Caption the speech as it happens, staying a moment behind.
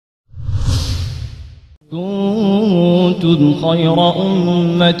كنتم خير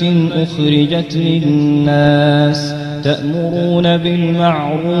أمة أخرجت للناس تأمرون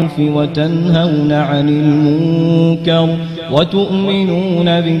بالمعروف وتنهون عن المنكر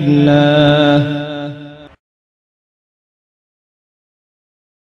وتؤمنون بالله.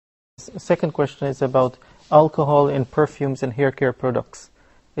 Second question is about alcohol in perfumes and hair care products.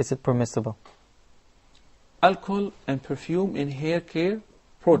 Is it permissible? Alcohol and perfume in hair care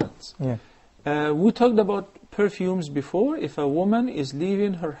products. Yeah. We talked about perfumes before. If a woman is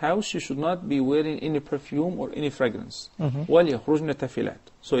leaving her house, she should not be wearing any perfume or any fragrance. وَلْيَخْرُجْنَ تَفِلَاتٍ.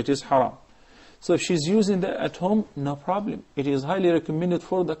 So it is haram. So if she's using that at home, no problem. It is highly recommended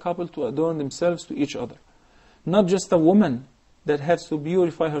for the couple to adorn themselves to each other. Not just the woman that has to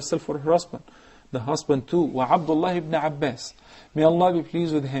purify herself for her husband. The husband too. وَعَبْدُ ibn Abbas, may Allah be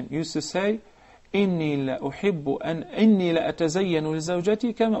pleased with him, used to say, إني لا أتزين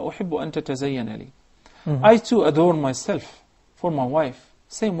لزوجتي كما أحب أن تتزين لي. I too adorn myself for my wife,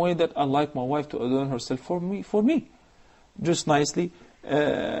 same way that I like my wife to adorn herself for me. Dress nicely,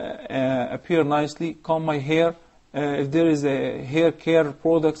 appear nicely, comb my hair. If there is a hair care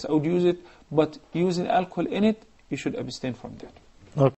products, I would use it, but using alcohol in it, you should abstain from that.